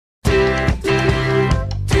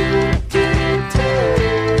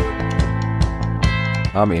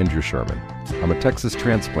I'm Andrew Sherman. I'm a Texas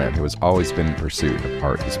transplant who has always been in pursuit of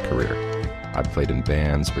art as a career. I've played in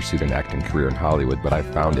bands, pursued an acting career in Hollywood, but I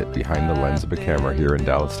found it behind the lens of a camera here in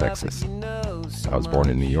Dallas, Texas. I was born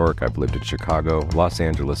in New York, I've lived in Chicago, Los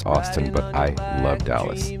Angeles, Austin, but I love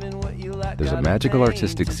Dallas. There's a magical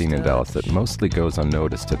artistic scene in Dallas that mostly goes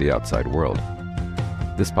unnoticed to the outside world.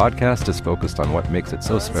 This podcast is focused on what makes it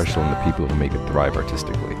so special and the people who make it thrive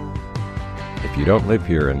artistically. If you don't live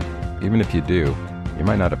here, and even if you do, you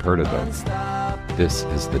might not have heard of them. This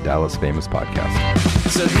is the Dallas Famous Podcast.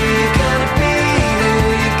 So who you gonna be? Who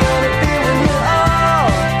you gonna be when you're all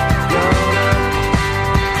grown up?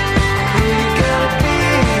 Who you gonna be?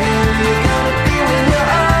 Who you gonna be when you're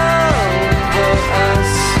over us?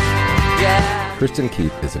 Yeah. Kristen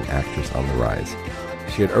Keith is an actress on the rise.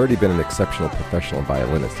 She had already been an exceptional professional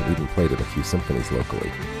violinist and even played at a few symphonies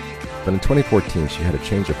locally. But in 2014, she had a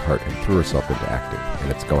change of heart and threw herself into acting, and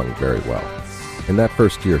it's going very well. In that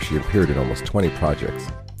first year, she appeared in almost 20 projects,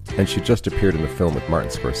 and she just appeared in a film with Martin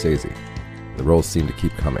Scorsese. The roles seem to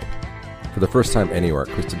keep coming. For the first time anywhere,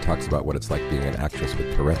 Kristen talks about what it's like being an actress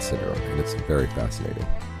with Tourette syndrome, and it's very fascinating.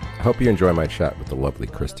 I hope you enjoy my chat with the lovely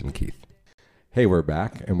Kristen Keith. Hey, we're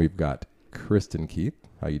back, and we've got Kristen Keith.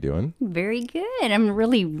 How you doing? Very good. I'm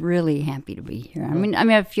really, really happy to be here.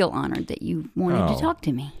 I feel honored that you wanted to talk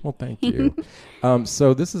to me. Well, thank you.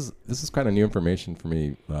 So this is kind of new information for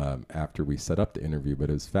me after we set up the interview,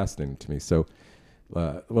 but it was fascinating to me. So,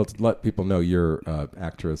 to let people know, you're an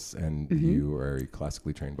actress and you are a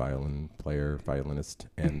classically trained violinist,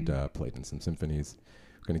 and played in some symphonies.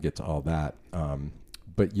 We're going to get to all that.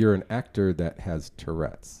 But you're an actor that has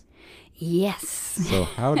Tourette's. Yes. So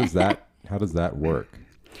how does that work?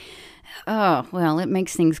 Oh, well, it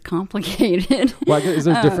makes things complicated. Well, is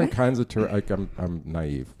there different kinds of Tourette? Like, I'm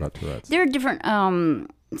naive about Tourette's. There are different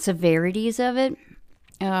severities of it.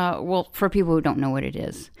 Well, for people who don't know what it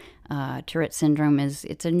is, Tourette syndrome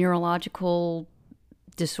it's a neurological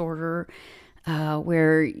disorder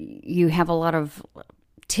where you have a lot of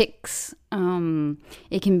tics.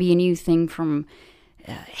 It can be anything from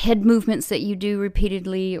head movements that you do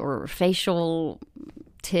repeatedly, or facial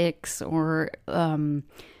tics, or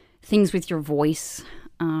things with your voice.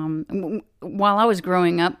 While I was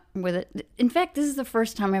growing up with it, in fact, this is the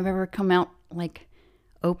first time I've ever come out like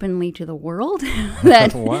openly to the world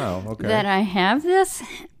that wow, okay. that I have this.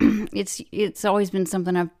 It's always been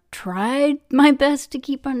something I've tried my best to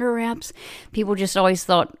keep under wraps. People just always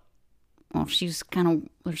thought, well, she's kind of,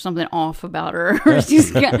 there's something off about her.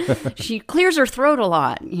 She clears her throat a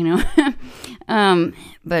lot,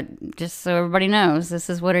 But just so everybody knows, this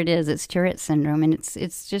is what it is. It's Tourette syndrome, and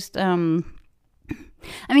it's just,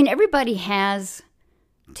 everybody has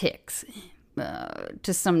tics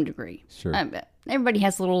to some degree. Sure. Everybody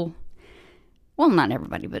has little. Well, not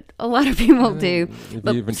everybody, but a lot of people do. If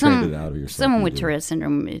but you even trained it out of yourself. Someone with Tourette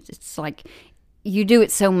syndrome, it's like, you do it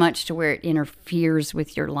so much to where it interferes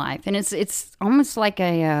with your life. And it's almost like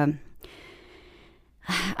I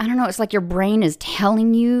don't know, it's like your brain is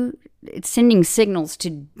telling you, it's sending signals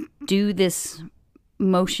to do this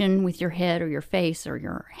motion with your head or your face or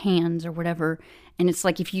your hands or whatever. And it's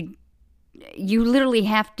like if you literally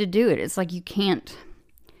have to do it. It's like you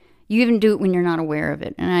even do it when you're not aware of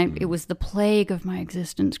it. And it was the plague of my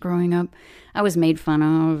existence growing up. I was made fun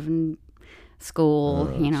of and school,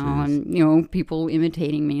 and people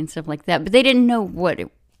imitating me and stuff like that, but they didn't know what it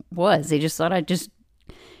was. They just thought I just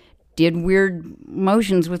did weird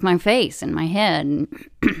motions with my face and my head. And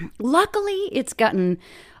luckily, it's gotten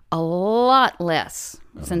a lot less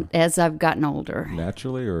as I've gotten older.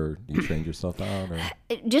 Naturally, or you trained yourself out? Or?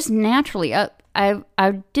 Just naturally.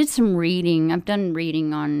 I did some reading. I've done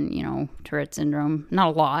reading on Tourette syndrome. Not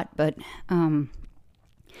a lot, but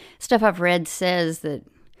stuff I've read says that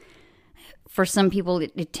for some people,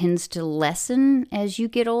 it tends to lessen as you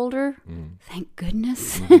get older. Thank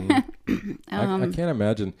goodness. Mm-hmm. I can't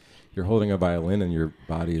imagine you're holding a violin and your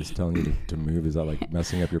body is telling you to move. Is that like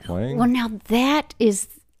messing up your playing? Well, now that is,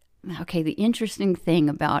 okay, the interesting thing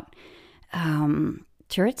about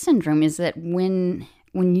Tourette syndrome is that when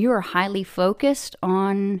you're highly focused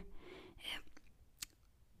on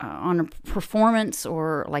a performance,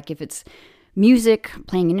 or like if it's music,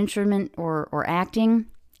 playing an instrument, or acting,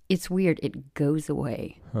 it's weird. It goes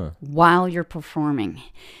away while you're performing.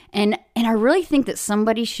 And I really think that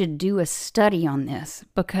somebody should do a study on this,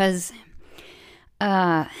 because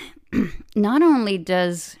not only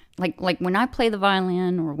does, like when I play the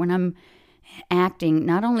violin or when I'm acting,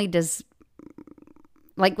 not only does,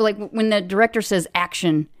 like when the director says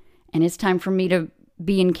action and it's time for me to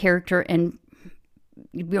be in character and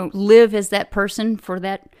live as that person for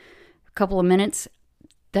that couple of minutes,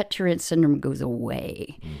 that Tourette syndrome goes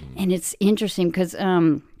away. And it's interesting because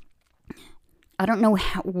I don't know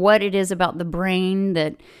what it is about the brain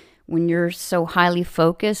that when you're so highly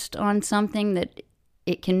focused on something that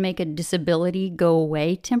it can make a disability go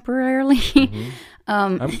away temporarily.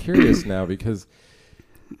 I'm curious now because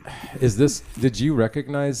did you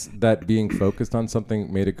recognize that being focused on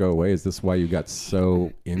something made it go away? Is this why you got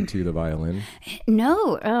so into the violin?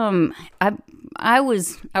 No, I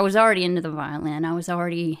was already into the violin. I was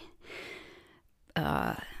already,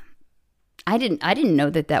 I didn't know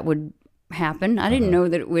that would happen. I didn't know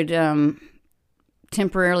that it would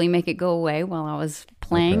temporarily make it go away while I was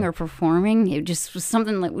playing or performing. It just was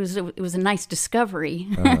something that it was a nice discovery.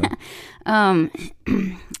 But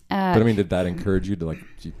I mean, did that encourage you to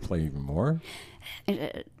play even more?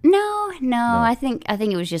 No. I think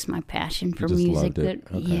it was just my passion for music. Loved it.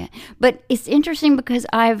 Yeah, but it's interesting because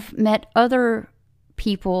I've met other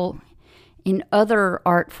people in other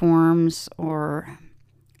art forms or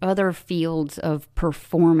other fields of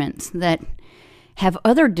performance that have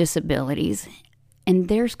other disabilities, and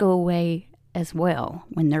theirs go away as well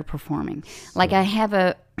when they're performing. Like I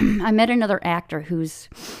met another actor who's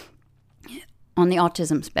on the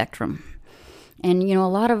autism spectrum. And, a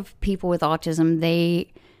lot of people with autism,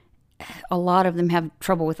 a lot of them have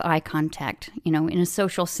trouble with eye contact. In a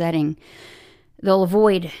social setting, they'll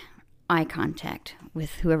avoid eye contact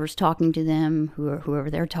with whoever's talking to them, whoever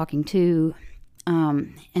they're talking to.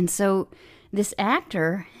 And so this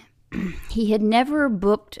actor, he had never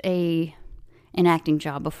booked an acting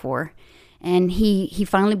job before. And he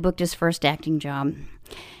finally booked his first acting job.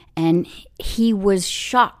 And he was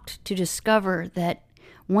shocked to discover that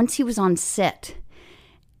once he was on set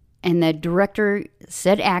and the director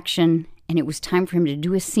said action and it was time for him to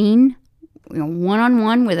do a scene,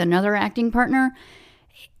 one-on-one with another acting partner,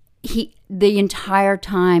 the entire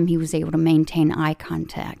time he was able to maintain eye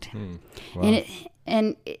contact. Wow.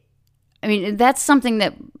 And I mean, that's something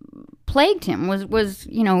that plagued him was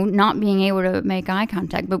not being able to make eye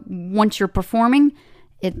contact. But once you're performing,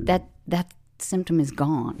 that symptom is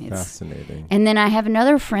gone. It's fascinating. And then I have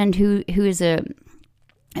another friend who is a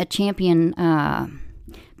champion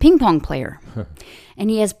ping pong player, and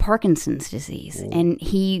he has Parkinson's disease. Ooh. And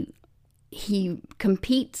he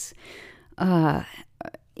competes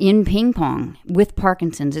in ping pong with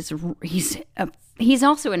Parkinson's. He's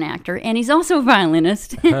also an actor, and he's also a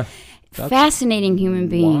violinist. Fascinating human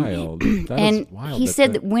being. Wild. And wild. He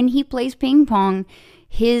said that when he plays ping pong,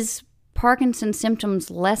 his Parkinson's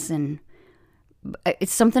symptoms lessen.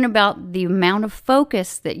 It's something about the amount of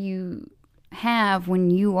focus that you have when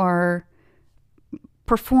you are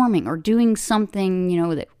performing or doing something,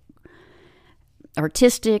 that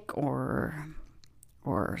artistic or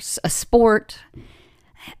a sport.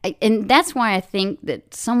 And that's why I think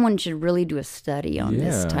that someone should really do a study on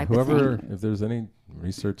this type of thing. If there's any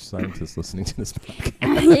research scientists listening to this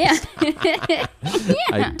podcast,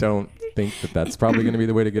 I don't think that's probably going to be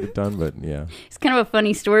the way to get it done, but yeah. It's kind of a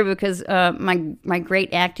funny story because my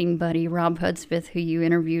great acting buddy, Rob Hudspeth, who you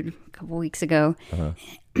interviewed a couple weeks ago,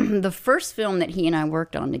 the first film that he and I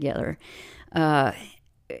worked on together,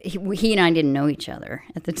 he and I didn't know each other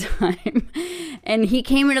at the time. And he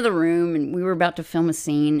came into the room and we were about to film a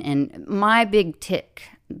scene. And my big tick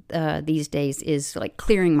these days is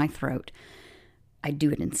clearing my throat. I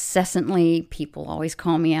do it incessantly. People always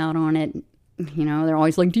call me out on it. They're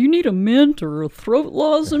always like, do you need a mint or a throat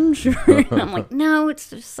lozenge? And I'm like, no,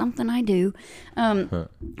 it's just something I do.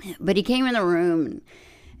 But he came in the room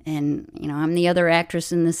and I'm the other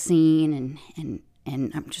actress in the scene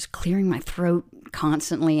and I'm just clearing my throat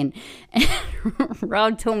constantly. And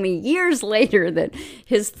Rob told me years later that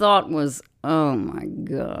his thought was, oh my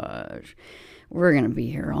gosh, we're going to be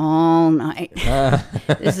here all night.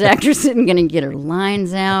 This actress isn't going to get her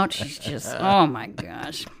lines out. She's just, oh my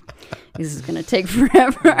gosh, this is going to take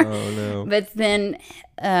forever. Oh no. But then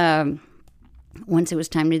once it was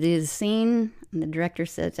time to do the scene and the director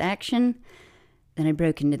says action, then I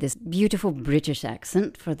broke into this beautiful British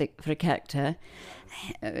accent for the character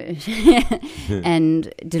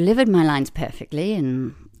and delivered my lines perfectly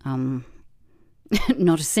and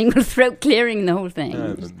not a single throat clearing the whole thing.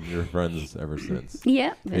 And you're friends ever since.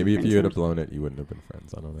 Yeah. Maybe if you had blown it, you wouldn't have been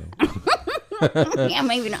friends. I don't know. Yeah,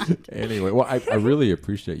 maybe not. Anyway, well, I really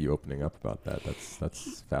appreciate you opening up about that.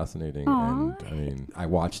 That's fascinating. Aww. And I mean, I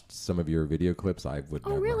watched some of your video clips. I would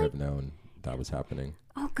never really? have known that was happening.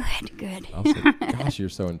 Oh, good. I was like, gosh, you're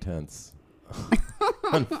so intense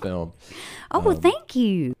on film. Oh, well, thank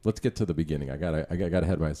you. Let's get to the beginning. I got ahead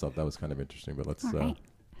of myself. That was kind of interesting, but let's. Right.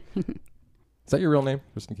 Is that your real name,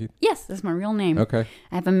 Kristen Keith? Yes, that's my real name. Okay.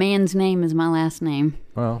 I have a man's name as my last name.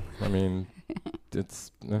 Well, I mean,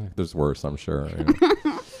 it's there's worse, I'm sure.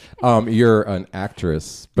 You're an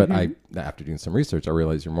actress, but after doing some research, I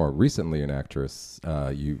realized you're more recently an actress.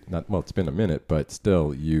 It's been a minute, but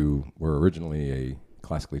still, you were originally a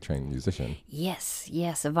classically trained musician. Yes,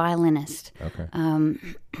 a violinist. Okay.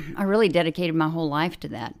 I really dedicated my whole life to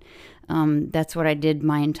that. That's what I did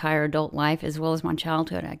my entire adult life as well as my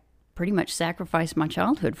childhood. I pretty much sacrificed my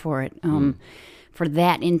childhood for it, for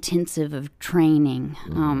that intensive of training.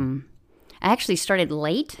 I actually started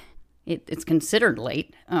late. It's considered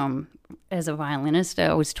late as a violinist.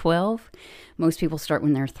 I was 12. Most people start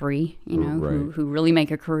when they're 3, who really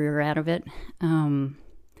make a career out of it.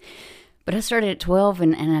 But I started at 12,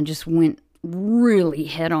 and I just went really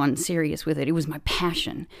head-on serious with it. It was my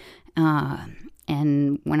passion.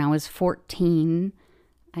 And when I was 14,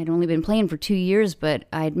 I'd only been playing for 2 years, but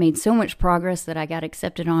I'd made so much progress that I got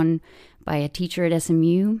accepted on by a teacher at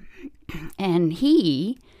SMU. And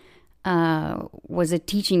he was a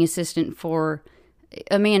teaching assistant for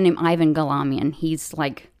a man named Ivan Galamian. He's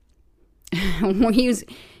like,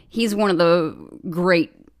 he's one of the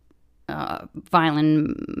great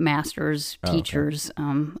violin masters, teachers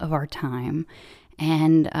of our time.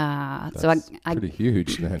 And so I pretty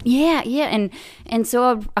huge then. Yeah, and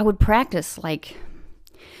so I would practice like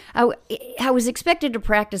I was expected to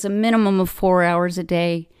practice a minimum of 4 hours a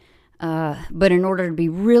day, but in order to be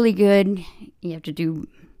really good, you have to do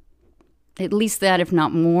at least that, if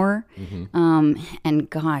not more. And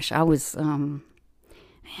gosh, I was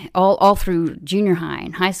all through junior high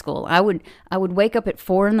and high school. I would wake up at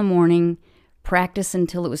 4 a.m, practice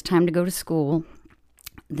until it was time to go to school.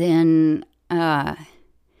 Then I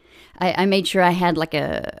made sure I had like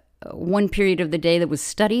a one period of the day that was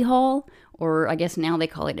study hall, or I guess now they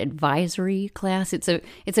call it advisory class. It's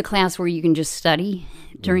a class where you can just study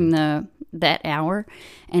during that hour,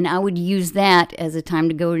 and I would use that as a time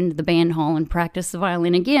to go into the band hall and practice the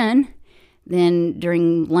violin again. Then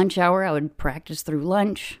during lunch hour, I would practice through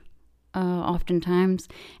lunch, oftentimes,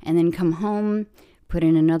 and then come home, put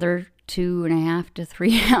in another 2.5 to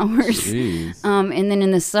 3 hours. And then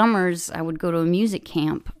in the summers, I would go to a music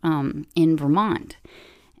camp in Vermont,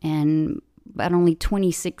 and about only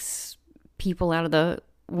 26 people out of the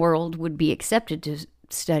world would be accepted to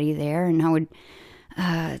study there, and I would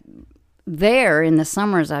there in the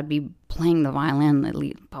summers I'd be playing the violin at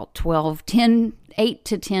least about 8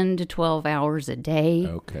 to 10 to 12 hours a day.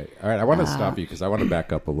 Okay, all right. I want to stop you because I want to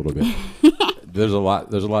back up a little bit. There's a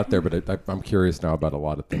lot there, but I'm curious now about a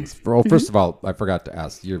lot of things. First of all, I forgot to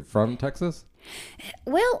ask, you're from Texas?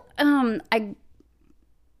 Well,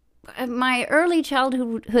 my early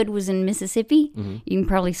childhood was in Mississippi. You can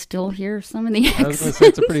probably still hear some of the accent. I was going to say,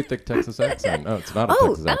 it's a pretty thick Texas accent. No, it's not a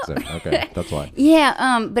Texas accent. Okay, that's why.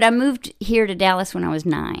 Yeah, but I moved here to Dallas when I was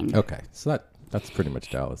 9. Okay, so that's pretty much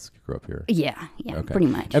Dallas. You grew up here. Yeah, okay. Pretty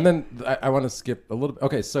much. And then I want to skip a little bit.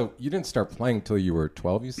 Okay, so you didn't start playing until you were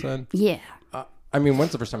 12, you said? Yeah.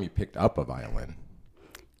 When's the first time you picked up a violin?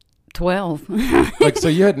 12. So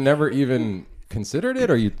you had never even considered it,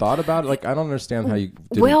 or you thought about it? Like, I don't understand how you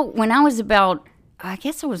didn't. Well, when I was about, I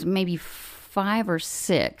guess I was maybe 5 or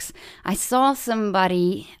 6, I saw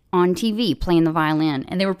somebody on TV playing the violin,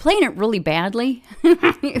 and they were playing it really badly.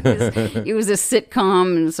 It was a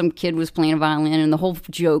sitcom, and some kid was playing a violin, and the whole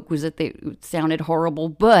joke was that it sounded horrible.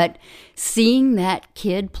 But seeing that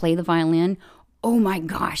kid play the violin, oh my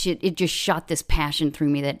gosh, it just shot this passion through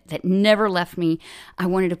me that never left me. I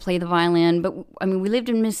wanted to play the violin, but we lived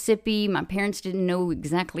in Mississippi. My parents didn't know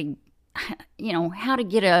exactly, how to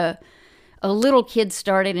get a little kid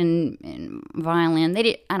started in violin.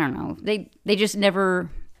 I don't know. They just never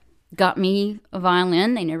got me a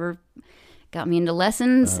violin. They never got me into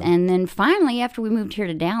lessons. And then finally, after we moved here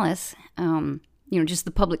to Dallas, just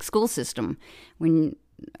the public school system, when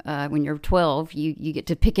you're 12, you get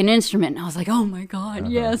to pick an instrument. And I was like, oh my God,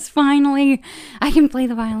 yes, finally, I can play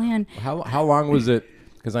the violin. How long was it?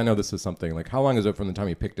 Because I know this is something, like, how long is it from the time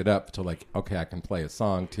you picked it up to, like, okay, I can play a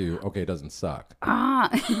song, to, okay, it doesn't suck?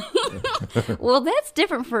 Well, that's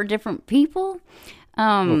different for different people.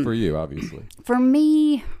 Well, for you, obviously. For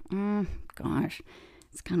me, it's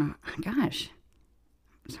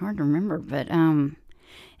hard to remember, but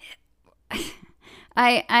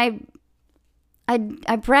I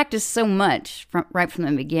practiced so much right from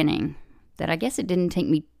the beginning that I guess it didn't take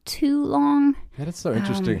me too long. That is so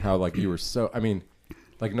interesting how, like, you were so,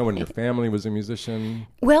 like, no one in your family was a musician?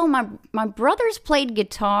 Well, my brothers played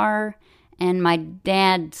guitar, and my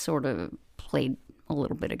dad sort of played a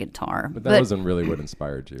little bit of guitar. But that wasn't really what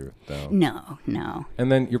inspired you, though. No.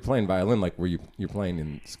 And then you're playing violin, like, you're playing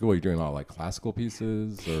in school, you're doing all, like, classical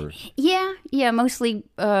pieces, or? Yeah, mostly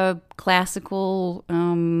classical,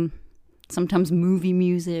 sometimes movie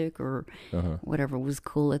music or whatever was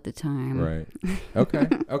cool at the time. Right.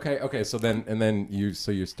 Okay. So then you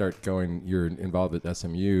start going. You're involved at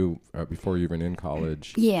SMU before you're even in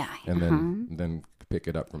college. Yeah. And then pick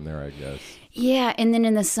it up from there, I guess. Yeah, and then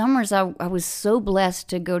in the summers, I was so blessed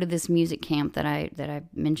to go to this music camp that I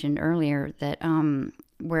mentioned earlier, that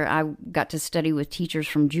where I got to study with teachers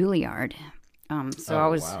from Juilliard. I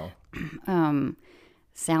was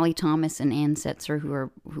Sally Thomas and Ann Setzer, who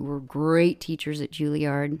were great teachers at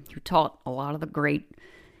Juilliard, who taught a lot of the great,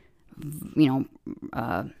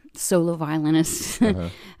 solo violinists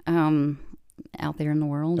out there in the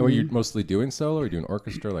world. And were you mostly doing solo, or doing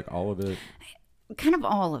orchestra, like all of it? Kind of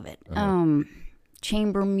all of it.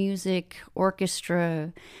 Chamber music,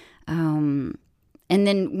 orchestra. And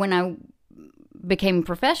then when I became a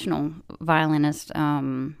professional violinist,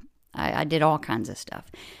 I did all kinds of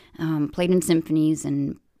stuff. Played in symphonies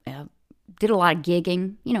and did a lot of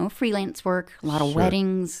gigging, freelance work, a lot of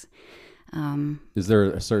weddings. Is there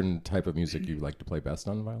a certain type of music you like to play best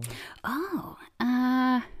on the violin? Oh,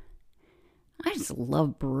 I just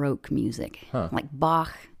love Baroque music, like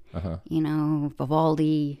Bach.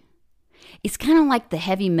 Vivaldi. It's kind of like the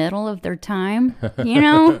heavy metal of their time,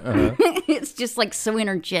 It's just like so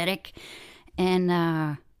energetic. And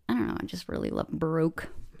I don't know, I just really love Baroque,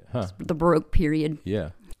 the Baroque period. Yeah.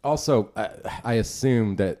 Also, I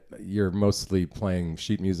assume that you're mostly playing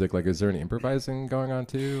sheet music. Like, is there any improvising going on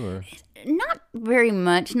too? Or? Not very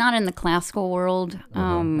much. Not in the classical world.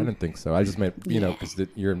 I didn't think so. I just meant, because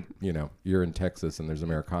you're in Texas and there's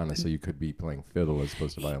Americana, so you could be playing fiddle as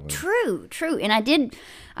opposed to violin. True. And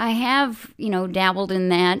I have, dabbled in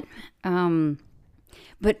that.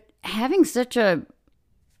 But having such a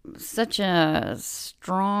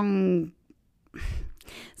strong,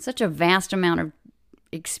 such a vast amount of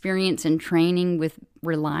experience and training with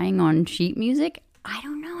relying on sheet music, I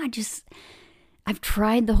don't know. I've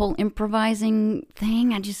tried the whole improvising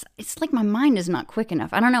thing. It's like my mind is not quick enough.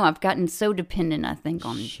 I don't know. I've gotten so dependent, I think,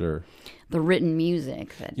 on the written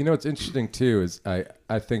music. That, what's interesting too is I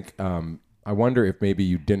think I wonder if maybe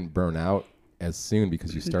you didn't burn out as soon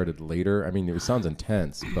because you started later. I mean, it sounds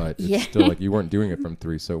intense, but it's still like you weren't doing it from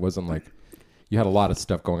 3, so it wasn't like you had a lot of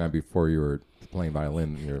stuff going on before you were playing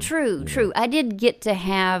violin. True. I did get to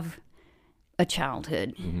have a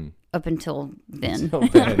childhood up until then.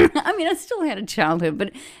 I mean, I still had a childhood,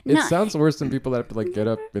 but it sounds worse than people that have to like get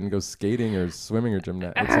up and go skating or swimming or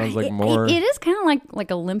gymnastics. It sounds like more. It is kind of like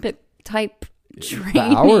Olympic type training the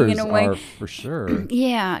hours in a way. Are for sure.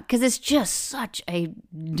 Yeah, because it's just such a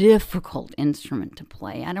difficult instrument to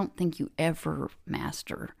play. I don't think you ever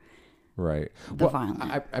master. Right. The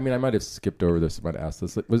violin. I mean, I might have skipped over this. I might have asked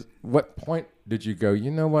this. What point did you go,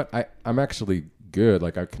 you know what? I'm actually good.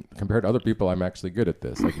 Like, compared to other people, I'm actually good at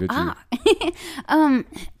this. Like, did you?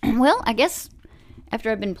 Well, I guess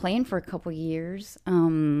after I've been playing for a couple years,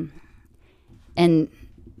 and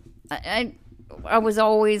I was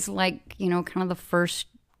always like, kind of the first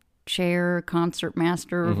chair concert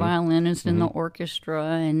master or violinist in the orchestra,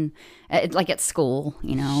 and like at school,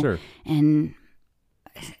 Sure.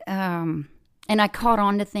 And I caught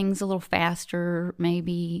on to things a little faster,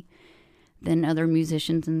 maybe, than other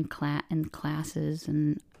musicians in classes,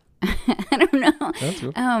 and I don't know. That's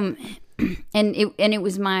cool. And it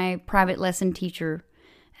was my private lesson teacher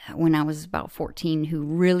when I was about 14 who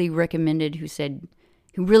really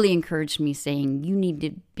who really encouraged me, saying, "You need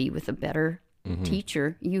to be with a better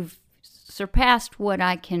teacher. You've surpassed what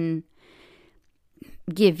I can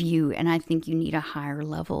give you, and I think you need a higher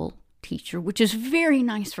level teacher," which is very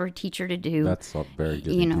nice for a teacher to do. That's a very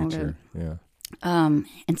good teacher. Yeah.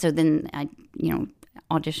 And so then I,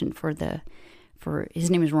 auditioned for his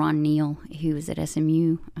name is Ron Neal, who was at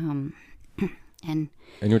SMU. And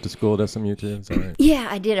you went to school at SMU too? Is that right? Yeah,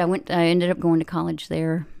 I did. I ended up going to college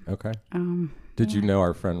there. Okay. Did you know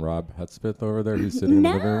our friend Rob Hudspeth over there who's sitting in the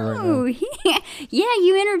living room right now? Yeah,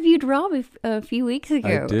 you interviewed Rob a few weeks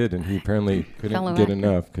ago. I did, and he apparently couldn't get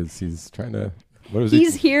enough because he's trying to.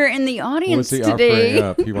 He's here in the audience today. Offering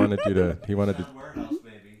up? He wanted to. Warehouse,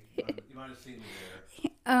 maybe. You might have seen me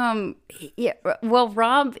there. Yeah. Well,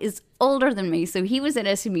 Rob is older than me, so he was at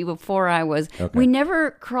SMU before I was. Okay. We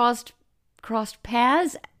never crossed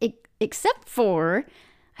paths, except for,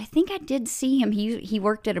 I think I did see him. He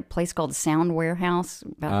worked at a place called Sound Warehouse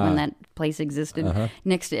back when that place existed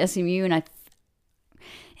next to SMU, and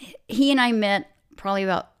he and I met probably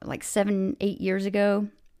about like 7-8 years ago.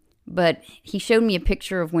 But he showed me a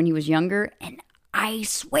picture of when he was younger, and I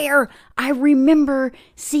swear I remember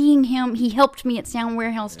seeing him. He helped me at Sound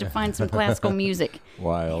Warehouse to find some classical music.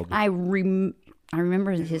 Wild. I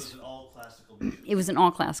remember his. It was an all classical music. It was an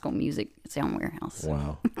all classical music at Sound Warehouse.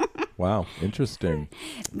 Wow. Wow, interesting.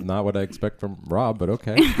 Not what I expect from Rob, but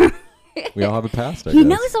okay. We all have a past, I He guess.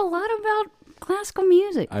 knows a lot about classical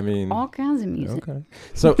music. I mean, all kinds of music.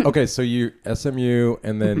 Okay. So you SMU,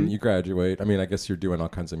 and then you graduate. I mean, I guess you're doing all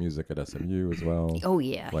kinds of music at SMU as well. Oh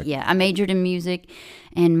yeah, yeah. I majored in music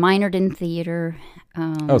and minored in theater.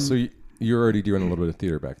 So you're already doing a little bit of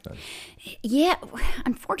theater back then. Yeah,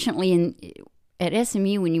 unfortunately, at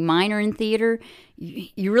SMU, when you minor in theater,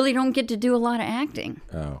 you really don't get to do a lot of acting.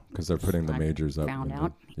 Oh, because they're putting the majors up. Found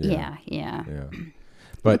out. Yeah. Yeah.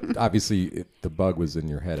 But obviously, the bug was in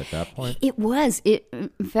your head at that point. It was.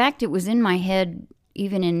 In fact, it was in my head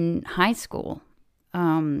even in high school,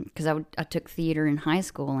 because I took theater in high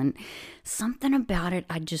school, and something about it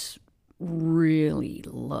I just really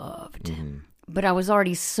loved. Mm-hmm. But I was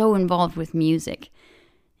already so involved with music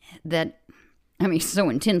that, I mean, so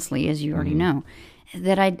intensely, as you already know,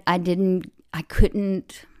 that I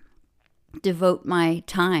couldn't devote my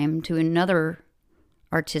time to another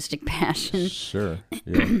artistic passion. Sure.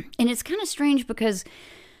 Yeah. And it's kind of strange because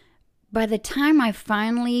by the time I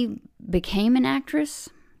finally became an actress,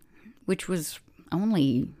 which was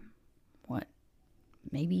only,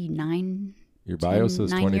 maybe 9 Your bio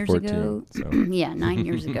says 2014. ago. So. Yeah, 9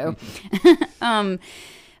 years ago.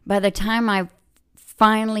 By the time I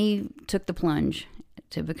finally took the plunge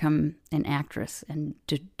to become an actress and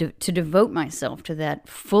to devote myself to that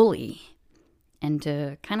fully and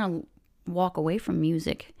to kind of walk away from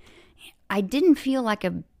music, I didn't feel like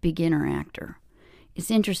a beginner actor.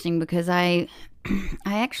 It's interesting because I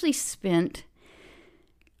actually spent,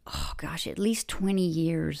 at least 20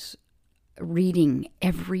 years reading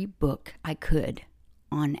every book I could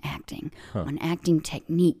on acting, on acting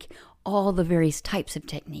technique, all the various types of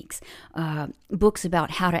techniques, books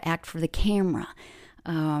about how to act for the camera.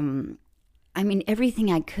 I mean,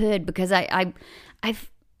 everything I could, because I've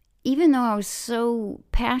even though I was so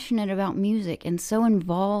passionate about music and so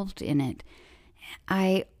involved in it,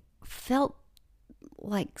 I felt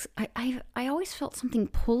like I always felt something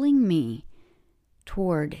pulling me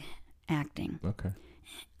toward acting. Okay.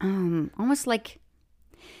 Almost like,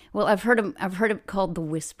 well, I've heard it called the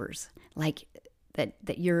whispers, like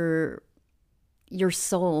that your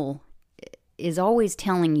soul is always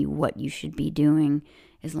telling you what you should be doing.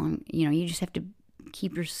 As long, you just have to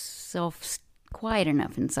keep yourself quiet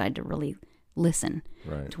enough inside to really listen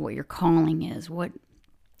to what your calling is,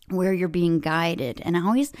 where you're being guided. And I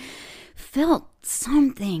always felt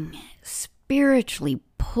something spiritually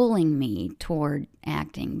pulling me toward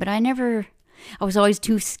acting, but I was always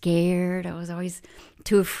too scared. I was always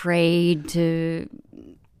too afraid to,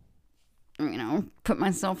 put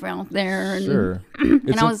myself out there. And, sure.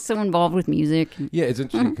 And I was so involved with music. Yeah, it's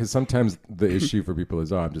interesting because sometimes the issue for people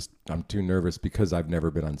is, I'm too nervous because I've never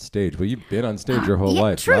been on stage. Well, you've been on stage your whole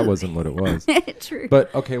life. True. That wasn't what it was. True.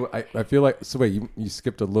 But okay, I feel like, so wait, you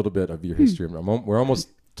skipped a little bit of your history. We're almost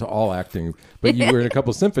to all acting, but you were in a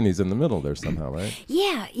couple symphonies in the middle there somehow, right?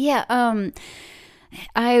 Yeah.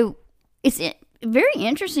 It's very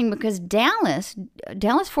interesting because Dallas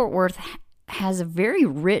Fort Worth has a very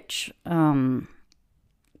rich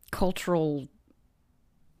cultural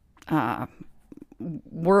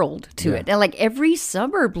world to it. Like every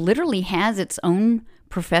suburb literally has its own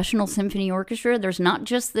professional symphony orchestra. There's not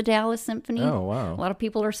just the Dallas Symphony. Oh, wow. A lot of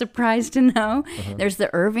people are surprised to know. There's the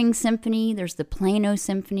Irving Symphony. There's the Plano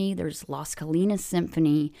Symphony. There's Las Colinas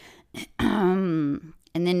Symphony.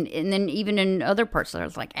 And then even in other parts,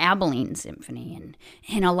 there's like Abilene Symphony,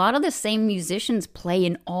 and a lot of the same musicians play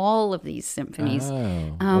in all of these symphonies.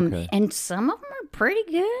 Okay. And some of them are pretty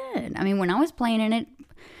good. I mean, when I was playing in it,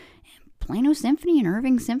 Plano Symphony and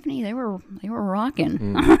Irving Symphony, they were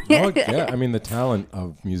rocking. Yeah, I mean, the talent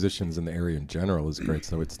of musicians in the area in general is great,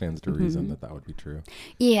 so it stands to reason that would be true.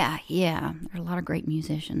 Yeah, there are a lot of great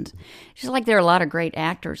musicians. Just like there are a lot of great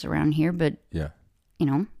actors around here, but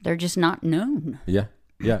they're just not known. Yeah.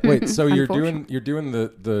 Wait, so you're doing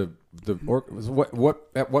the what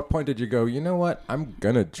at what point did you go, you know what, I'm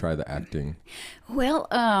gonna try the acting? Well,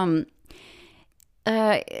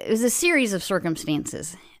 it was a series of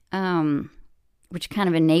circumstances, which kind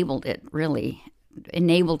of enabled me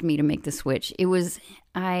to make the switch. It was,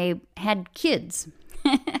 I had kids,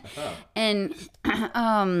 and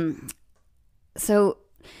so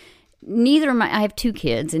I have 2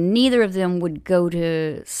 kids, and neither of them would go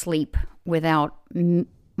to sleep without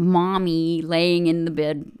mommy laying in the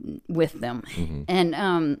bed with them. And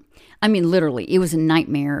I mean, literally, it was a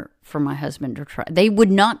nightmare for my husband to try. They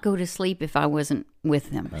would not go to sleep if I wasn't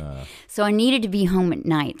with them. So I needed to be home at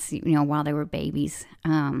nights, while they were babies.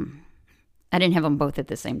 I didn't have them both at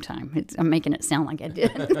the same time. I'm making it sound like I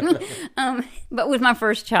did. But with my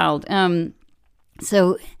first child,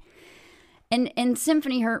 so And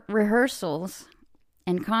symphony rehearsals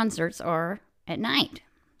and concerts are at night.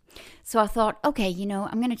 So I thought, okay,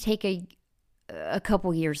 I'm going to take a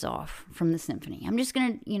couple years off from the symphony. I'm just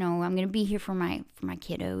going to, I'm going to be here for my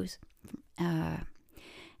kiddos,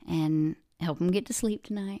 and help them get to sleep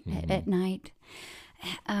tonight at night.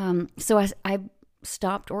 So I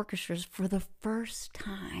stopped orchestras for the first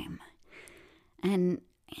time, and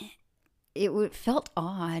it felt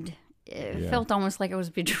odd. It felt almost like I was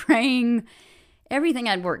betraying everything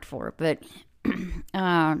I'd worked for, but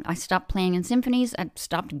I stopped playing in symphonies. I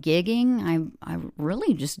stopped gigging. I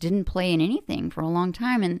really just didn't play in anything for a long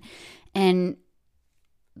time. And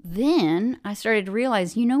then I started to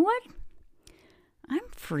realize, you know what? I'm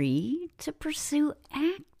free to pursue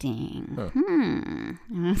acting.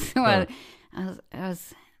 So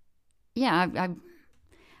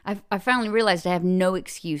I finally realized I have no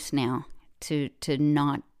excuse now to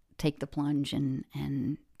not take the plunge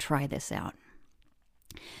and try this out.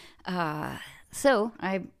 So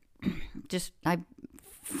I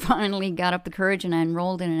finally got up the courage and I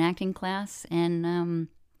enrolled in an acting class, and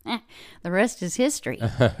the rest is history.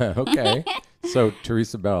 Okay. So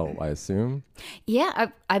Teresa Bell, I assume. Yeah,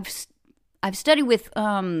 I've studied with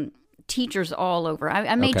teachers all over.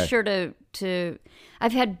 I made sure to.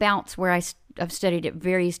 I've had bouts where I've studied at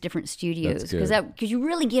various different studios because you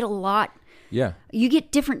really get a lot. Yeah. You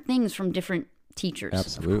get different things from different teachers.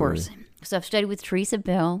 Absolutely. Of course. So I've studied with Teresa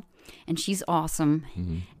Bell, and she's awesome,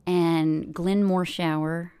 and Glenn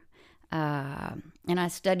Morshower, and I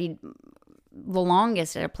studied the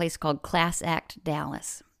longest at a place called Class Act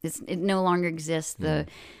Dallas. It no longer exists. The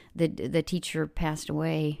teacher passed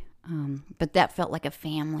away, but that felt like a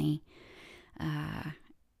family.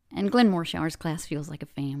 And Glenn Morshower's class feels like a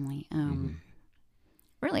family.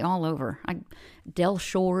 Really all over. Del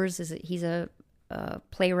Shores he's a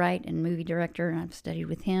playwright and movie director, and I've studied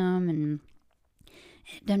with him and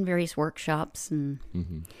done various workshops and.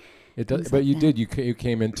 It does, but you did. You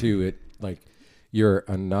came into it like you're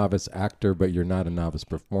a novice actor, but you're not a novice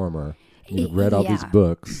performer. You read all these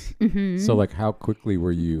books. So, like, how quickly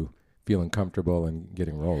were you feeling comfortable and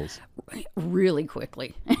getting roles? Really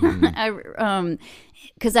quickly,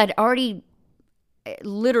 because I'd already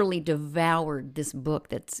literally devoured this book.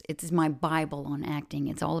 It's my Bible on acting.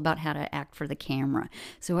 It's all about how to act for the camera.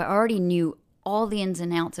 So I already knew all the ins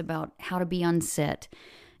and outs about how to be on set,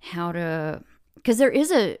 because there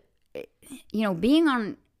is being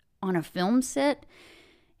on a film set.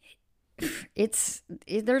 There's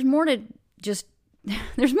more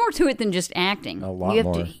to it than just acting. A lot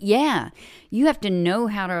more. You have to know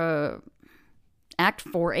how to act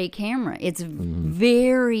for a camera. It's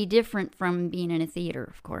very different from being in a theater,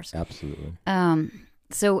 of course. Absolutely.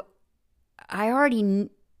 So I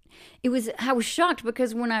already I was shocked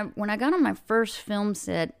because when I got on my first film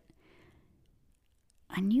set,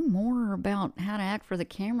 I knew more about how to act for the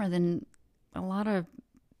camera than a lot of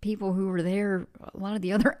people who were there, a lot of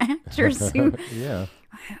the other actors who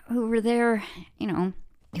were there,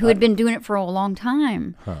 who had been doing it for a long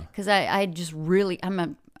time. Because I just really, I'm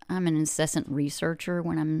an incessant researcher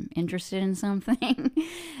when I'm interested in something.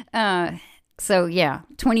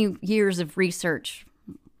 20 years of research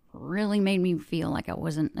really made me feel like I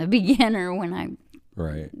wasn't a beginner when I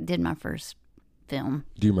did my first film.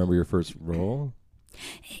 Do you remember your first role?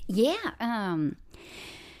 Yeah.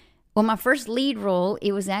 Well, my first lead role,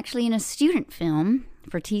 it was actually in a student film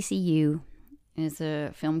for TCU. It's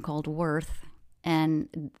a film called Worth,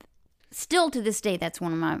 and still to this day, it's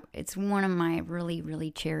one of my really, really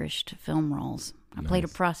cherished film roles. I played a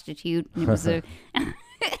prostitute. And it was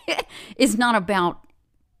it's not about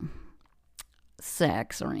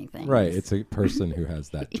sex or anything. Right, it's a person who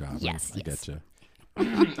has that job. Yes. I get you.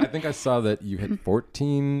 I think I saw that you had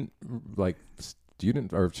 14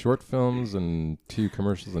 student or short films and 2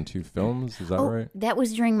 commercials and 2 films. Is that right? That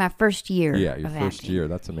was during my first year. Yeah, your first acting. year.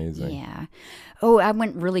 That's amazing. Yeah. Oh, I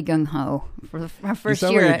went really gung ho for my first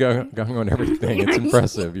year. You sound like you're gung ho on everything. It's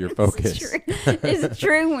impressive. Your focus. It's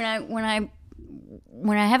true. When I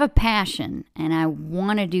have a passion and I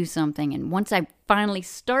want to do something, and once I finally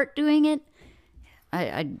start doing it,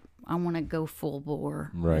 I want to go full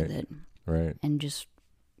bore with it. Right. And just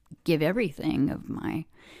give everything of my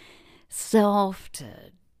self to.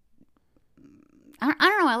 I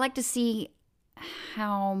don't know. I like to see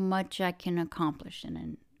how much I can accomplish in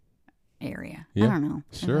an area. Yeah, I don't know.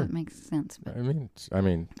 Sure. If that makes sense. But. I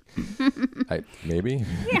mean, maybe.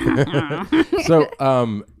 Yeah. So,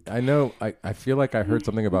 I know. I feel like I heard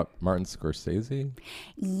something about Martin Scorsese.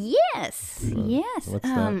 Yes. Yes. What's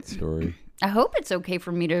that story? I hope it's okay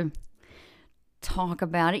for me to talk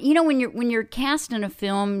about it. When you're cast in a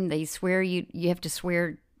film, they swear you have to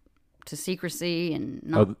swear to secrecy and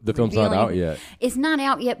not Oh, the film's not revealing. out yet. It's not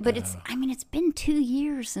out yet, but it's. I mean, it's been 2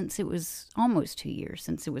 years since it was almost 2 years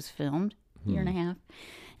since it was filmed. Year and a half.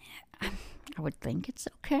 I would think it's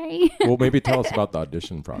okay. Well, maybe tell us about the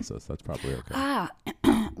audition process. That's probably okay.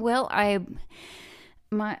 Well, I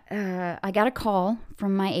got a call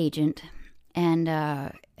from my agent,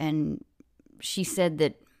 and she said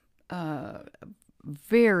that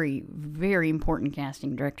very, very important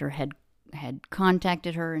casting director had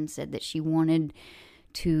contacted her and said that she wanted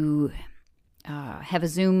to have a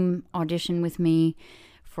Zoom audition with me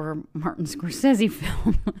for a Martin Scorsese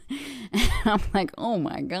film. And I'm like, oh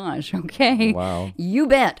my gosh, okay. Wow. You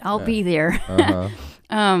bet, I'll be there.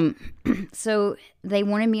 Uh-huh. So they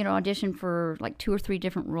wanted me to audition for like 2 or 3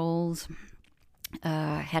 different roles.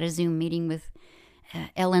 Had a Zoom meeting with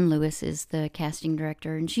Ellen Lewis is the casting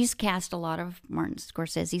director, and she's cast a lot of Martin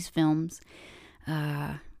Scorsese's films.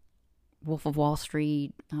 Wolf of Wall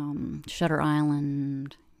Street, Shutter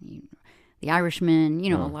Island, The Irishman,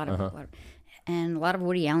 a lot of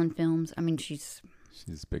Woody Allen films. I mean, she's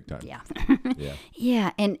big time. yeah. Yeah.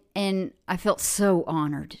 Yeah, and I felt so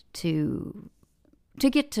honored to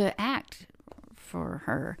get to act for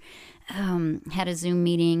her. Had a Zoom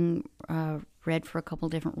meeting, read for a couple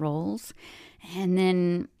different roles, and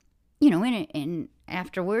then, and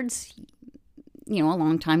afterwards, a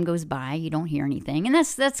long time goes by, you don't hear anything, and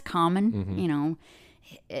that's common. Mm-hmm.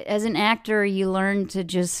 As an actor, you learn to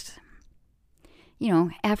just,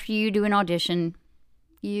 after you do an audition,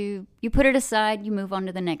 you put it aside, you move on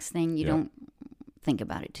to the next thing. You don't think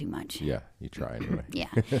about it too much. Yeah, you try anyway. Yeah.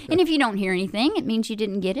 And if you don't hear anything, it means you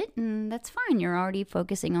didn't get it, and that's fine. You're already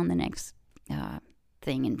focusing on the next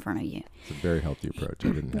thing in front of you. It's a very healthy approach. I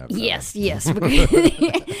didn't have that. Yes. Because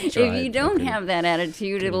if Tried, you don't couldn't- have that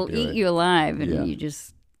attitude, it'll do eat it. you alive, and Yeah. you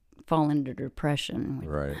just fall into depression.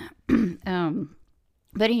 Right.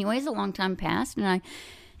 But anyways, a long time passed,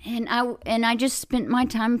 and I just spent my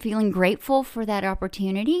time feeling grateful for that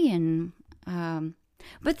opportunity. And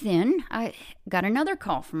but then I got another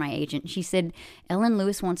call from my agent. She said, Ellen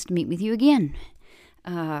Lewis wants to meet with you again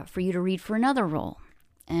for you to read for another role.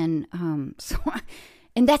 And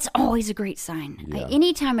and that's always a great sign. Yeah.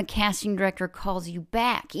 Anytime a casting director calls you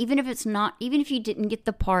back, even if you didn't get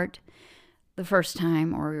the part the first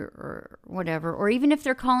time or whatever, or even if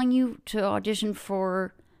they're calling you to audition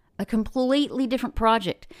for a completely different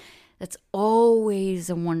project, that's always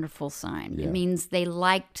a wonderful sign. Yeah. It means they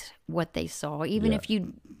liked what they saw, even Yeah. if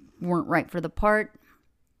you weren't right for the part,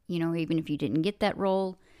 even if you didn't get that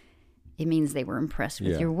role, it means they were impressed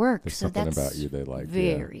with Yeah. your work. There's So something that's about you they like.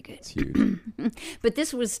 very good. It's huge. But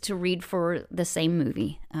this was to read for the same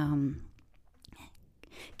movie.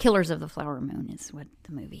 Killers of the Flower Moon is what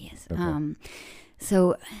the movie is. Okay.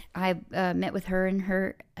 So I met with her and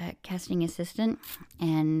her casting assistant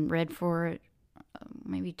and read for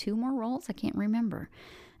maybe 2 more roles. I can't remember.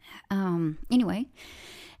 Anyway,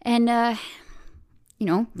 and,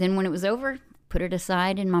 then when it was over, put it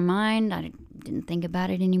aside in my mind. I didn't think about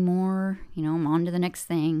it anymore. I'm on to the next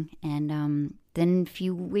thing. And then a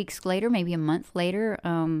few weeks later, maybe a month later,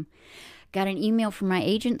 got an email from my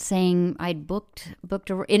agent saying I'd booked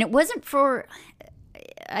a, and it wasn't for,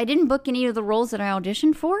 I didn't book any of the roles that I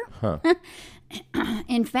auditioned for. Huh.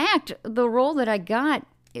 In fact, the role that I got,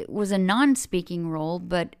 it was a non-speaking role,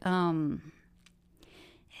 but I'm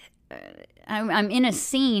in a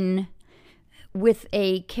scene with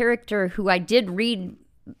a character who I did read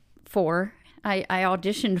for. I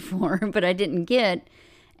auditioned for, but I didn't get.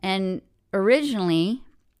 And originally,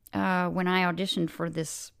 when I auditioned for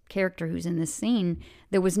this character who's in this scene,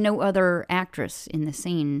 there was no other actress in the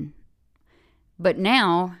scene. But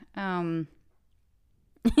now,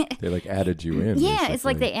 They added you in. yeah, it's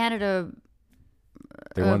like basically. they added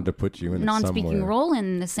They wanted to put you in it non-speaking somewhere. role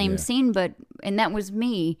in the same Yeah. scene, and that was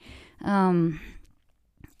me. And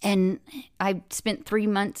I spent 3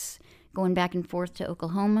 months going back and forth to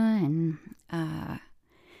Oklahoma, and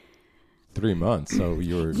 3 months. So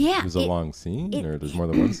Yeah, it was a long scene, or there's more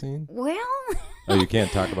than one scene? well, Oh, you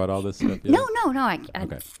can't talk about all this stuff yet? no.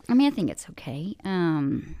 Okay. I mean, I think it's okay.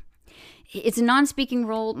 It's a non-speaking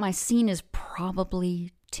role. My scene is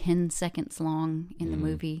probably 10 seconds long in the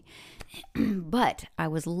movie, but I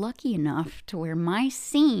was lucky enough to where my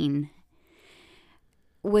scene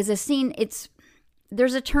was a scene.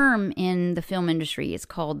 There's a term in the film industry. It's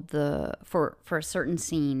called for a certain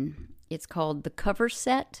scene, it's called the cover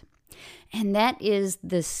set. And that is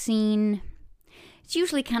the scene. It's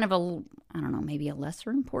usually kind of maybe a lesser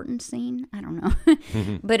important scene. I don't know.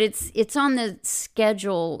 But it's on the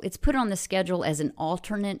schedule. It's put on the schedule as an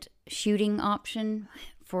alternate shooting option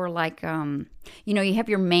for like, you have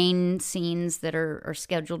your main scenes that are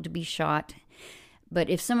scheduled to be shot. But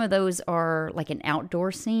if some of those are like an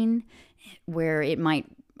outdoor scene where it might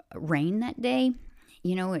rain that day,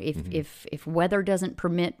 if weather doesn't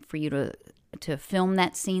permit for you to film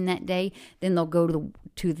that scene that day, then they'll go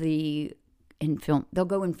they'll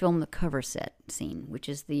go and film the cover set scene, which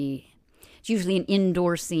is it's usually an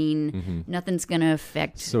indoor scene. Nothing's going to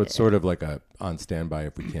affect. So it's sort of like a on standby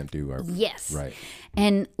if we can't do our. Yes. Right.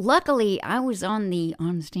 And luckily I was on the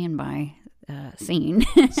on standby scene.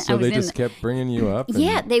 So they just kept bringing you up?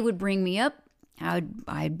 Yeah, they would bring me up.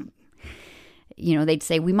 I'd they'd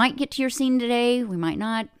say, we might get to your scene today, we might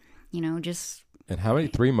not, just. And how many,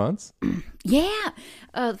 3 months? Yeah.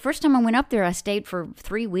 The first time I went up there, I stayed for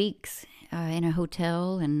 3 weeks in a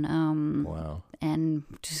hotel and wow. And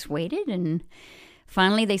just waited. And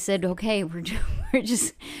finally they said, okay, we're going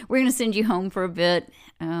to send you home for a bit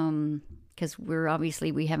because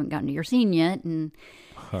we haven't gotten to your scene yet. And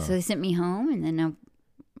so they sent me home, and then a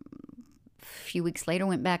few weeks later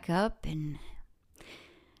went back up, and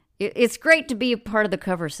it's great to be a part of the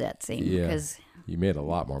cover set scene because you made a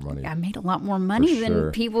lot more money. I made a lot more money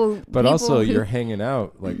than people. But also, you're hanging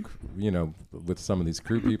out with some of these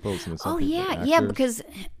crew people.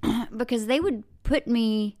 Because they would put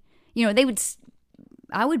me.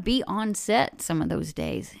 I would be on set some of those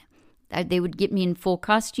days. They would get me in full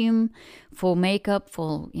costume, full makeup,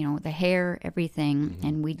 full, the hair, everything,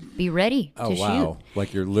 and we'd be ready to shoot.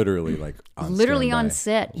 Like you're literally on literally on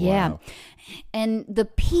standby. set, yeah. And the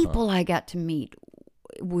people I got to meet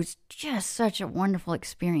was just such a wonderful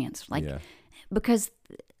experience. Because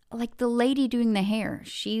the lady doing the hair,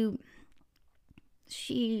 she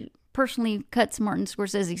personally cuts Martin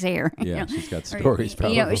Scorsese's hair. Yeah, she's got stories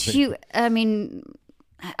probably.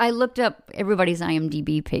 I looked up everybody's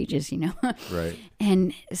IMDb pages, Right.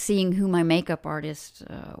 And seeing who my makeup artist,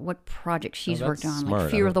 what project she's worked on, smart.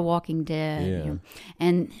 like Fear of the Walking Dead, Yeah.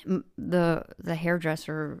 And the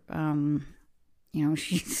hairdresser,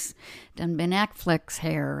 she's done Ben Affleck's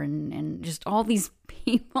hair and just all these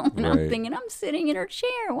people, and I'm thinking I'm sitting in her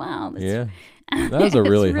chair. Wow, that was a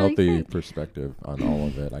really healthy great. Perspective on all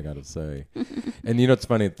of it, I gotta say. And it's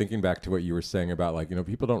funny thinking back to what you were saying about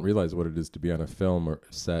people don't realize what it is to be on a film or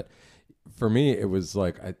set. For me, it was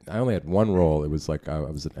like I only had one role. It was like I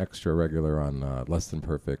was an extra regular on Less Than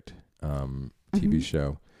Perfect TV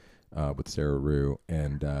show with Sarah Rue,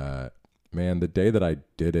 and man, the day that I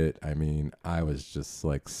did it, I was just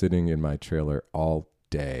like sitting in my trailer all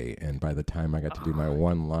day, and by the time I got to do my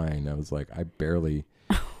one line, I was like, I barely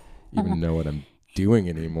even know what I'm doing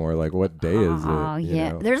anymore. Like, what day is it? Oh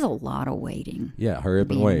yeah, there's a lot of waiting. Yeah, hurry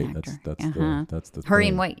up and wait. That's the hurry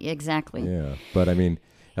thing. and wait, exactly. Yeah, but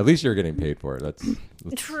at least you're getting paid for it. That's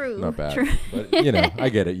true. Not bad. True. But I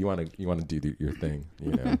get it. You want to do your thing.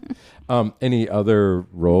 Any other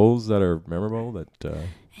roles that are memorable that?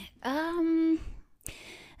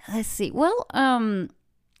 Let's see. Well,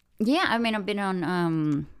 yeah. I've been on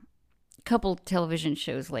a couple television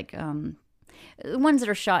shows, like ones that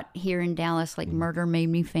are shot here in Dallas, like Murder Made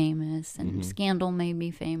Me Famous and Scandal Made Me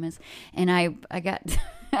Famous, and I got.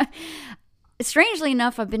 Strangely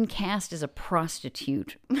enough, I've been cast as a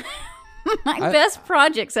prostitute. My best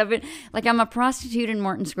projects. I'm a prostitute in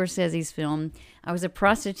Martin Scorsese's film. I was a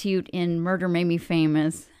prostitute in Murder Made Me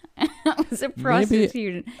Famous. I was a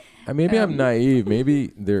prostitute. Maybe I'm naive.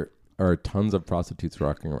 Maybe there are tons of prostitutes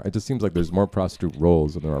rocking around. It just seems like there's more prostitute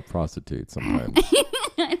roles than there are prostitutes sometimes.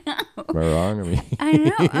 I know. Am I wrong? I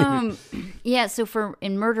know. Yeah. So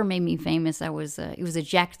in Murder Made Me Famous, it was a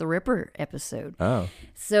Jack the Ripper episode. Oh.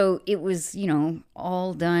 So it was,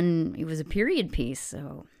 all done. It was a period piece.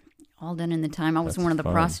 So all done in the time. I was one of the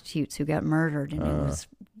prostitutes who got murdered, and it was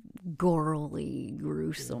gorily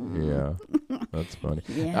gruesome. Yeah, that's funny.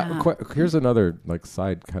 Yeah. Here's another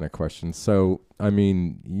side kind of question. So,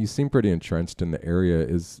 you seem pretty entrenched in the area.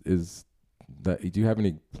 Do you have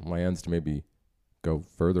any plans to maybe go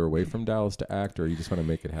further away from Dallas to act, or you just want to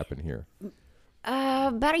make it happen here?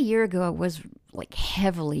 About a year ago, I was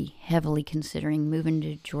heavily considering moving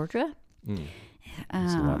to Georgia.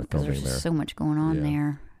 There's a lot of because filming there's there. so much going on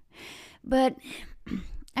there. But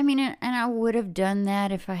and I would have done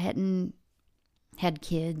that if I hadn't had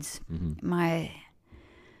kids. My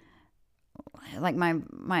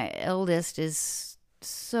eldest is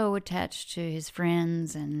so attached to his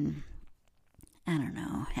friends, and I don't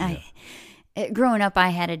know. Growing up, I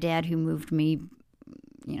had a dad who moved me,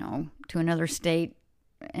 to another state,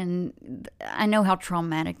 and I know how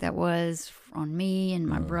traumatic that was on me and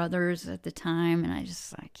my brothers at the time, and I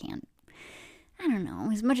can't. I don't know.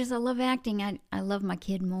 As much as I love acting, I love my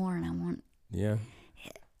kid more, and I want. Yeah.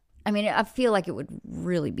 I mean, I feel like it would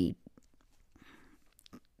really be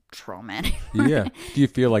traumatic. Yeah. Do you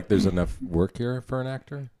feel like there's enough work here for an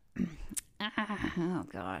actor? Oh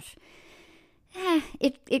gosh,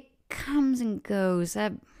 it comes and goes.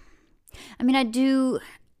 I mean, I do.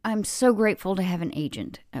 I'm so grateful to have an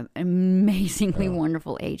agent, an amazingly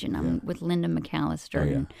wonderful agent. I'm with Linda McAllister.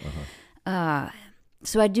 Oh, yeah. And,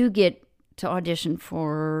 so I do get to audition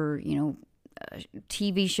for,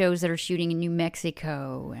 TV shows that are shooting in New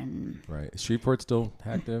Mexico. And Right. Is Shreveport still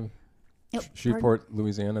active? Shreveport,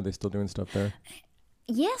 Louisiana, they still doing stuff there?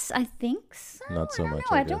 Yes, I think so. Not so I don't much,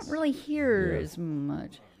 know. I I don't guess. really hear as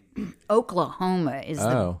much. Oklahoma is the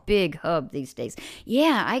Oh. big hub these days.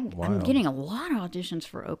 Yeah, I'm Wow. getting a lot of auditions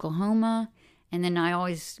for Oklahoma, and then I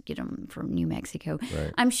always get them from New Mexico.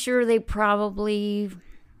 Right. I'm sure they probably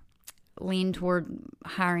lean toward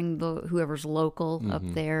hiring whoever's local Mm-hmm. up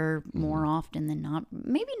there more often than not.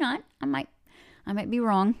 Maybe not. I might be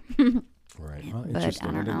wrong. Right. Well, But interesting.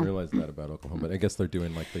 I don't didn't know. realize that about Oklahoma. But I guess they're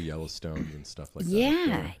doing like the Yellowstones and stuff like that.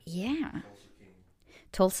 Yeah, yeah.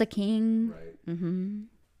 Tulsa King. Right. Mm-hmm.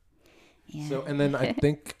 Yeah. So, and then I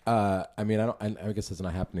think, I guess it's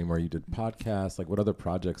not happening anymore. You did podcasts. Like, what other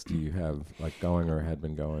projects do you have like going or had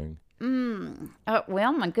been going?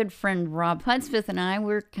 Well, my good friend Rob Hudspeth and I,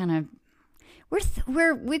 we've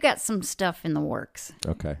got some stuff in the works.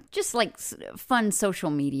 Okay. Just like fun social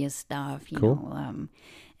media stuff, you Cool. know,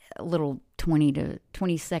 little 20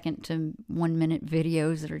 second to 1 minute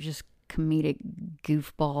videos that are just comedic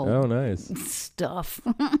goofball Oh, nice. stuff.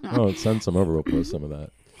 Oh, send some over. We'll post some of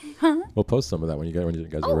that. We'll post some of that when you guys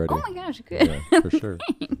are ready. Oh my gosh, good. Yeah, for sure.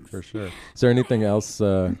 For sure. Is there anything else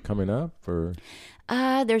coming up? Or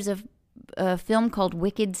There's a film called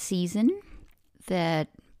Wicked Season that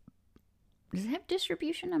does it have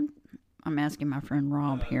distribution? I'm asking my friend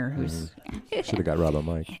Rob here, who's should have got Rob on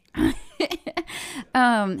mic.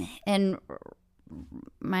 and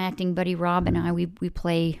my acting buddy Rob and I we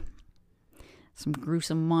play some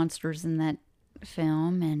gruesome monsters in that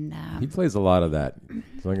film, and He plays a lot of that.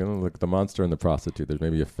 It's like, look, the monster and the prostitute. There's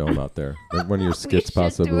maybe a film out there. Like one of your skits, we should do a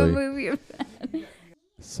possibly. movie of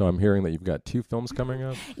So I'm hearing that you've got 2 films coming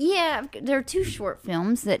up. Yeah, there are 2 short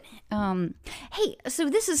films that. Hey, so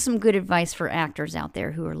this is some good advice for actors out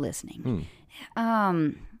there who are listening.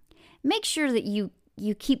 Make sure that you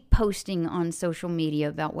keep posting on social media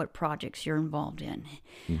about what projects you're involved in.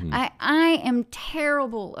 I am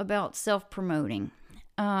terrible about self-promoting.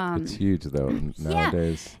 It's huge though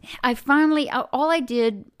nowadays. I finally, all I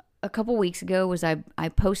did a couple weeks ago was I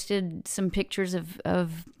posted some pictures of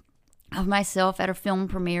myself at a film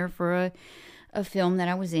premiere for a film that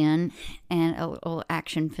I was in, and a little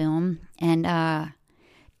action film. And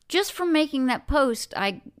just from making that post,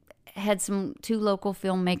 I had 2 local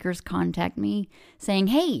filmmakers contact me saying,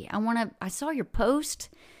 "Hey, I saw your post.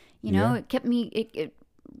 You know, Yeah. it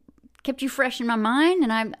kept you fresh in my mind,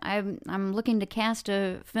 and I'm looking to cast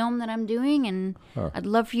a film that I'm doing, and I'd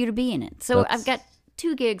love for you to be in it." So That's- I've got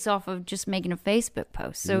 2 gigs off of just making a Facebook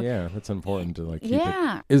post. So yeah, that's important to like keep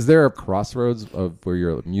Yeah. it. Is there a crossroads of where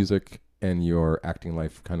your music and your acting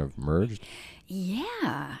life kind of merged?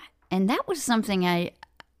 yeah, and that was something I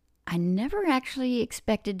never actually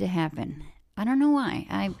expected to happen. I don't know why.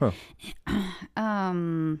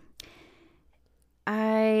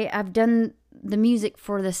 I've done the music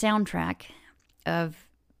for the soundtrack of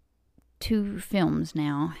 2 films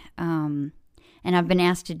now, and I've been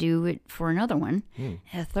asked to do it for another one,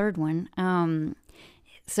 a third one.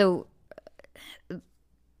 So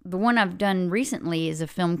the one I've done recently is a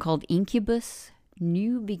film called Incubus: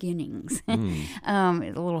 New Beginnings. It's a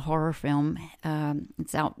little horror film.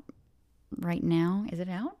 It's out right now. Is it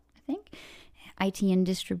out? I think ITN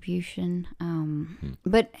distribution.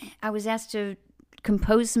 But I was asked to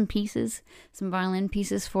compose some pieces, some violin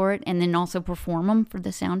pieces for it, and then also perform them for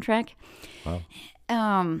the soundtrack. Wow.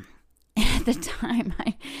 At the time,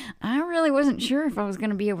 I really wasn't sure if I was going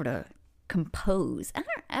to be able to compose.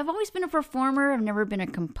 I've always been a performer. I've never been a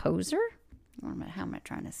composer. How am I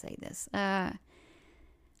trying to say this?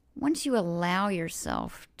 Once you allow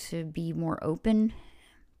yourself to be more open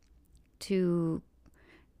to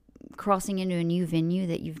crossing into a new venue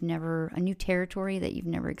a new territory that you've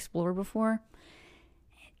never explored before,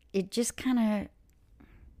 it just kind of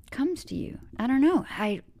comes to you. I don't know.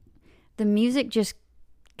 The music just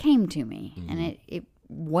came to me, and it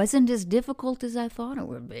wasn't as difficult as I thought it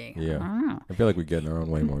would be. Yeah. I don't know. I feel like we get in our own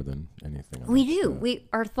way more than anything else. We do.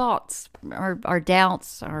 Our thoughts, our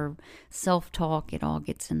doubts, our self-talk, it all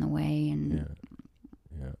gets in the way. And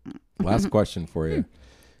Yeah. Last question for you.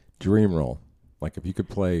 Dream role. Like if you could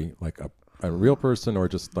play like a real person or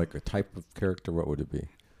just like a type of character, what would it be?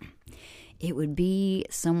 it would be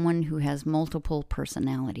someone who has multiple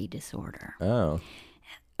personality disorder. Oh.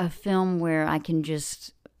 A film where I can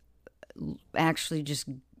just actually just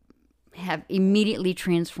have immediately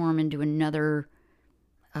transform into another,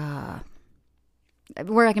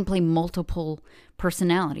 where I can play multiple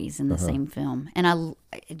personalities in the same film. And I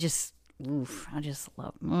just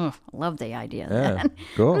love the idea of Yeah, that.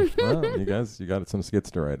 cool. Wow, you got some skits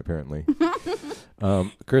to write, apparently.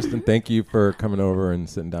 Kristen, thank you for coming over and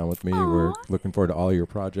sitting down with me. Aw. We're looking forward to all your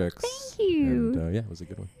projects. Thank you. And yeah, it was a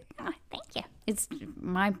good one. Oh, thank you. It's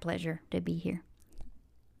my pleasure to be here.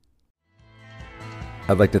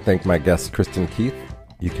 I'd like to thank my guest, Kristen Keith.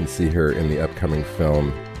 You can see her in the upcoming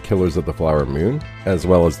film Killers of the Flower Moon, as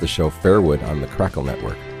well as the show Fairwood on the Crackle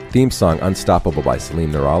Network. Theme song Unstoppable by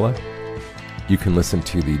Celine Narala. You can listen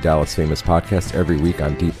to the Dallas Famous podcast every week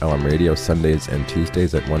on Deep Ellum Radio, Sundays and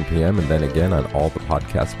Tuesdays at 1 p.m., and then again on all the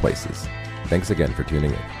podcast places. Thanks again for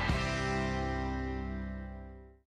tuning in.